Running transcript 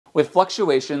With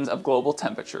fluctuations of global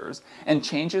temperatures and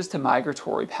changes to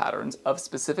migratory patterns of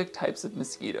specific types of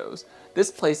mosquitoes, this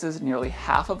places nearly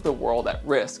half of the world at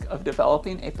risk of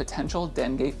developing a potential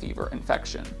dengue fever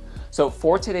infection. So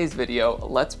for today's video,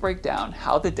 let's break down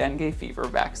how the dengue fever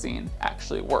vaccine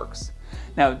actually works.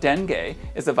 Now, dengue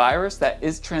is a virus that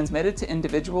is transmitted to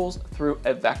individuals through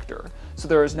a vector. So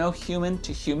there is no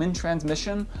human-to-human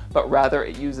transmission, but rather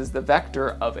it uses the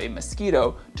vector of a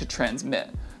mosquito to transmit.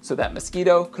 So that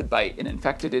mosquito could bite an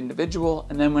infected individual,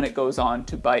 and then when it goes on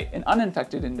to bite an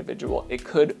uninfected individual, it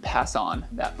could pass on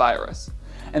that virus.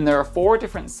 And there are 4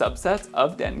 different subsets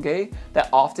of dengue that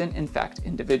often infect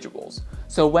individuals.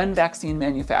 So when vaccine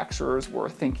manufacturers were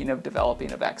thinking of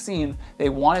developing a vaccine, they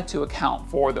wanted to account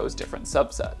for those different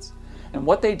subsets. And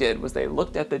what they did was they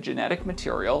looked at the genetic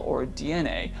material, or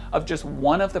DNA, of just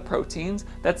one of the proteins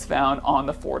that's found on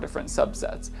the 4 different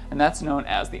subsets, and that's known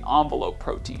as the envelope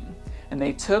protein. And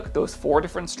they took those 4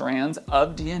 different strands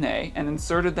of DNA and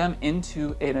inserted them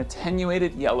into an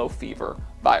attenuated yellow fever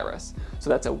virus. So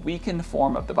that's a weakened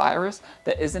form of the virus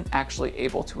that isn't actually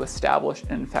able to establish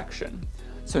an infection.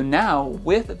 So now,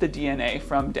 with the DNA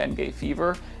from dengue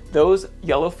fever, those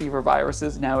yellow fever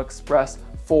viruses now express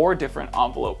 4 different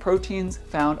envelope proteins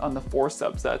found on the 4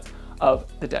 subsets of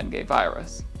the dengue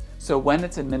virus. So when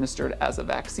it's administered as a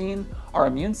vaccine, our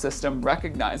immune system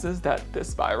recognizes that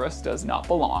this virus does not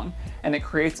belong, and it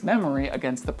creates memory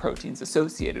against the proteins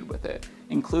associated with it,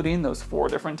 including those 4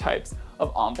 different types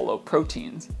of envelope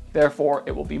proteins. Therefore,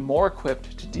 it will be more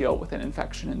equipped to deal with an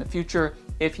infection in the future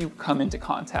if you come into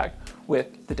contact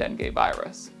with the dengue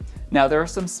virus. Now, there are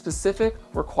some specific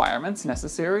requirements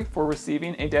necessary for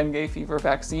receiving a dengue fever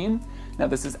vaccine. Now,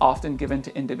 this is often given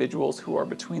to individuals who are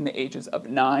between the ages of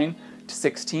 9 to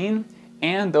 16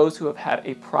 and those who have had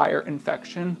a prior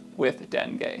infection with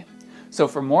dengue. So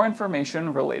for more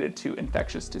information related to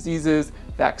infectious diseases,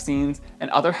 vaccines, and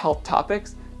other health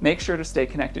topics, make sure to stay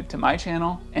connected to my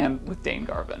channel and with Dane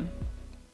Garvin.